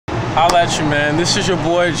Holla at you, man. This is your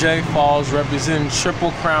boy Jay Falls representing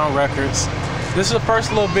Triple Crown Records. This is the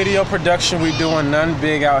first little video production we doing, nothing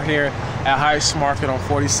big out here at Heights Market on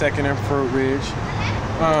 42nd and Fruit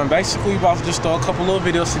Ridge. Basically, we about to just throw a couple little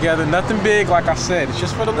videos together. Nothing big, like I said. It's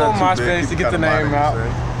just for the little MySpace to get the name out.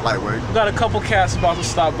 Lightweight. We got a couple cats about to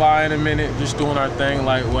stop by in a minute, just doing our thing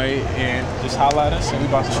lightweight, and just holla at us. And we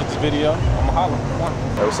about to shoot this video. I'ma holla.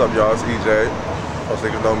 Hey, what's up, y'all? It's EJ. Most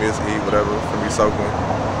niggas know me as E, whatever, from East Oakland.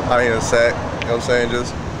 I ain't in a sack, you know what I'm saying?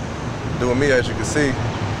 Just doing me, as you can see.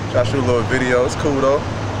 Try to shoot a little video. It's cool though.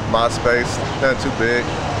 MySpace, nothing too big.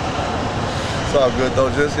 It's all good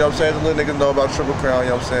though. Just, you know what I'm saying? The little niggas know about Triple Crown, you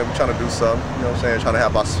know what I'm saying? We're trying to do something, you know what I'm saying? Trying to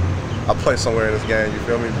have our place somewhere in this game, you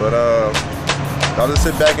feel me? But y'all just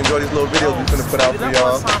sit back and enjoy these little videos we finna put out for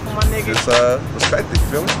y'all. Just respect it, you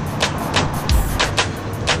feel me?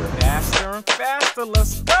 Faster and faster,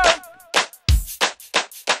 let's go!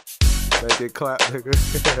 Make it clap, nigga.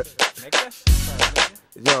 Make that shit clap,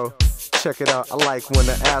 nigga. Yo, check it out. I like when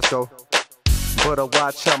the ass go, but I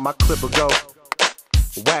watch out my clipper go.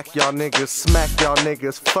 Whack y'all niggas, smack y'all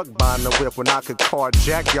niggas. Fuck buying the whip when I could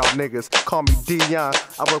carjack y'all niggas. Call me Dion.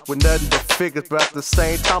 I work with nothing but figures, but at the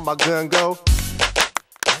same time my gun go.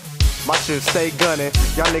 My shit stay gunning,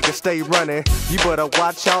 y'all niggas stay running. You better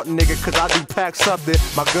watch out, nigga, cause I do pack something.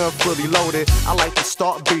 My gun fully loaded, I like to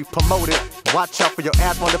start beef, promote it. Watch out for your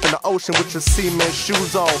ass wound up in the ocean with your cement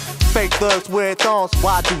shoes on. Fake thugs wear thongs,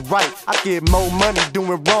 why I do right? I get more money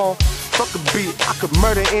doing wrong. Fuck a beat, I could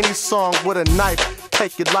murder any song with a knife.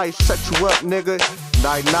 Take your life, shut you up, nigga.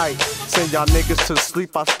 Night night, send y'all niggas to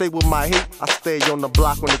sleep. I stay with my heat, I stay on the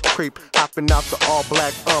block on the creep. Hopping out the all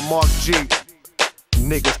black unmarked Jeep.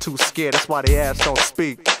 Niggas too scared, that's why they ass don't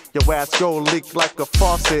speak. Your ass go leak like a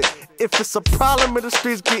faucet. If it's a problem in the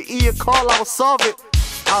streets, get E a call, I'll solve it.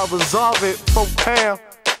 I'll resolve it, 4 pound.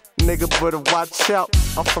 Nigga better watch out,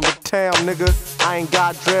 I'm from the town, nigga. I ain't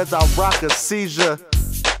got dreads, I rock a seizure.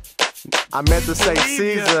 I meant to say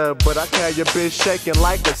Caesar, but I can have your bitch shaking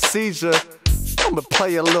like a seizure. I'ma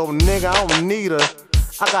play a little nigga, I don't need her.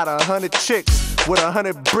 I got 100 chicks with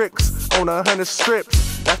 100 bricks on 100 strips.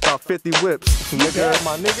 That's about 50 whips, nigga.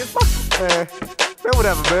 My nigga, man,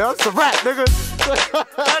 whatever, man. It's a rap, nigga.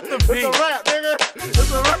 That's the beat. It's a rap, nigga.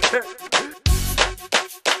 It's a rap.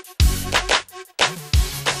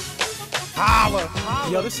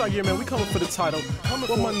 Holla. Yo, this our year, man. We coming for the title.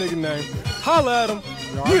 What my nigga name? Holla at him.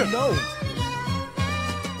 Yeah. No.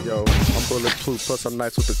 Yo, I'm bulletproof, plus I'm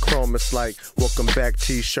nice with the chrome. It's like welcome back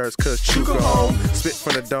t-shirts, cause Chuka home. Spit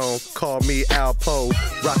from the dome, call me Alpo.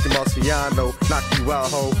 Rocky Marciano, knock you out,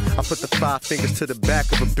 ho. I put the 5 fingers to the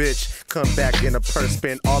back of a bitch. Come back in a purse,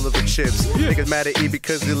 spend all of the chips. Niggas mad at E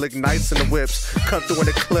because they look nice in the whips. Come through in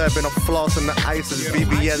the club and I'm flossing the ices.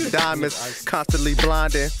 BBS diamonds, constantly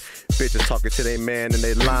blinding. Bitches talking to they man and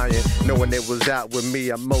they lying. Knowing they was out with me,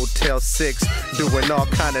 I'm Motel 6. Doing all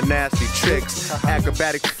kind of nasty tricks.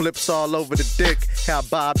 Acrobatic flips all over the dick. How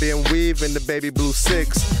Bobby and weave in the baby blue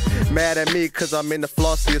 6. Mad at me cause I'm in the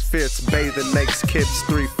flossiest fits. Bathing Lakes kips,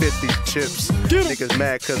 350 chips. Niggas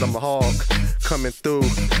mad cause I'm a hog. Coming through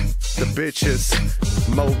the bitches.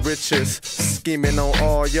 Mo riches. Scheming on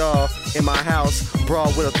all y'all. In my house, bra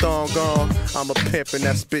with a thong on. I'm a pimp and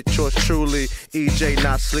that spit yours truly. EJ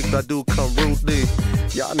not slick, but I do come rudely.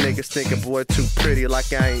 Y'all niggas thinking boy too pretty,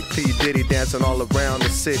 like I ain't P. Diddy dancing all around the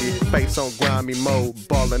city. Face on grimy mode,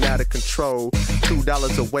 balling out of control.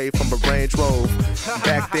 $2 away from a Range Rover.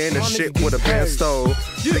 Back then the shit would've been stole.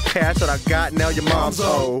 The cash that I got, now your mom's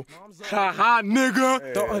owe. Ha ha, nigga.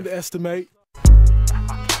 Hey. Don't underestimate.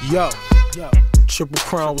 Yo. Triple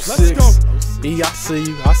Crown was 6. E, I see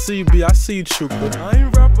you. I see you, B. I see you, Chuka.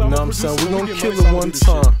 You know what I'm saying? We gon' kill it one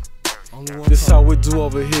time. This how we do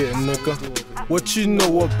over here, nigga. What you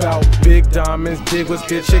know about big diamonds, big with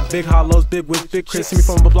big chick, big hollows, big with big Chris. See me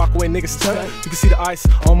from a block away, niggas tell. You can see the ice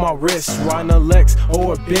on my wrist, riding a Lex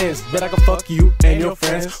or a Benz. Bet I can fuck you and your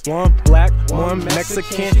friends. One black, one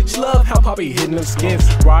Mexican. She love how Poppy hitting them skins.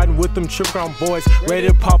 Riding with them Triple Crown boys, ready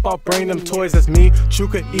to pop out, bring them toys. That's me,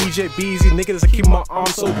 Chuka, EJ, BZ. Niggas, I keep my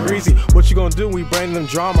arms so greasy. What you gonna do? We bring them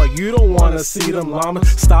drama. You don't wanna see them llamas.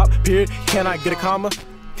 Stop, period. Can I get a comma?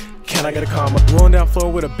 Can I get a comma? Rolling down floor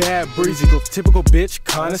with a bad breezy. Go typical bitch,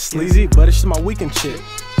 kinda sleazy, but it's just my weekend chick.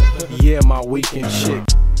 Yeah, my weekend chick.